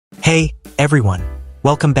Hey, everyone.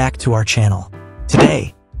 Welcome back to our channel.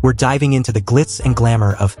 Today, we're diving into the glitz and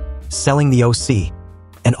glamour of Selling the OC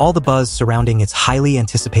and all the buzz surrounding its highly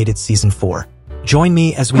anticipated Season 4. Join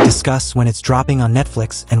me as we discuss when it's dropping on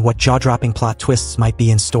Netflix and what jaw-dropping plot twists might be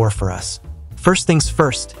in store for us. First things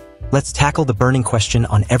first, let's tackle the burning question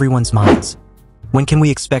on everyone's minds. When can we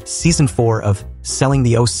expect Season 4 of Selling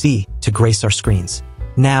the OC to grace our screens?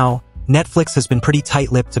 Now, Netflix has been pretty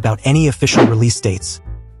tight-lipped about any official release dates,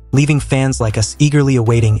 leaving fans like us eagerly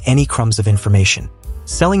awaiting any crumbs of information.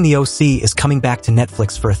 Selling the OC is coming back to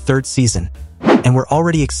Netflix for a third season, and we're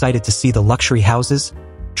already excited to see the luxury houses,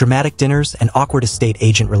 dramatic dinners, and awkward estate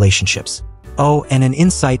agent relationships. Oh, and an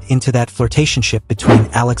insight into that flirtationship between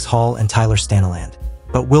Alex Hall and Tyler Stanaland.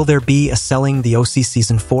 But will there be a Selling the OC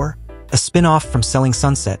Season 4? A spin-off from Selling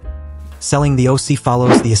Sunset. Selling the OC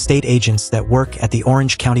follows the estate agents that work at the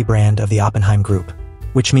Orange County brand of the Oppenheim Group.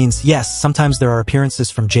 Which means, yes, sometimes there are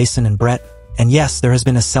appearances from Jason and Brett, and yes, there has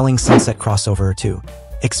been a Selling Sunset crossover or two.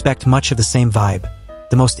 Expect much of the same vibe.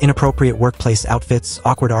 The most inappropriate workplace outfits,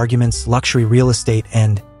 awkward arguments, luxury real estate,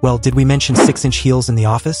 and, well, did we mention 6-inch heels in the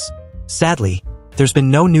office? Sadly, there's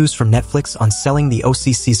been no news from Netflix on Selling the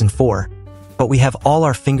OC Season 4, but we have all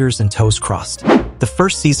our fingers and toes crossed. The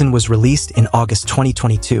first season was released in August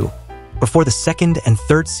 2022, before the second and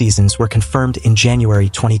third seasons were confirmed in January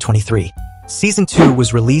 2023. Season 2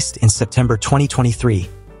 was released in September 2023,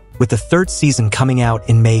 with the third season coming out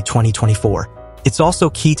in May 2024. It's also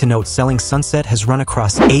key to note Selling Sunset has run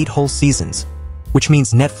across 8 whole seasons, which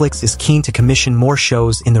means Netflix is keen to commission more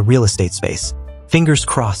shows in the real estate space. Fingers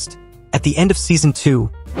crossed. At the end of Season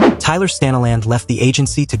 2, Tyler Stanaland left the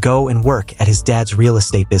agency to go and work at his dad's real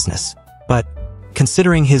estate business. But,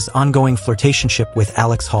 considering his ongoing flirtationship with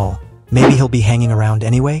Alex Hall, maybe he'll be hanging around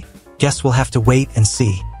anyway? Guess we'll have to wait and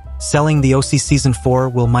see. Selling the OC Season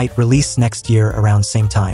 4 might release next year around same time.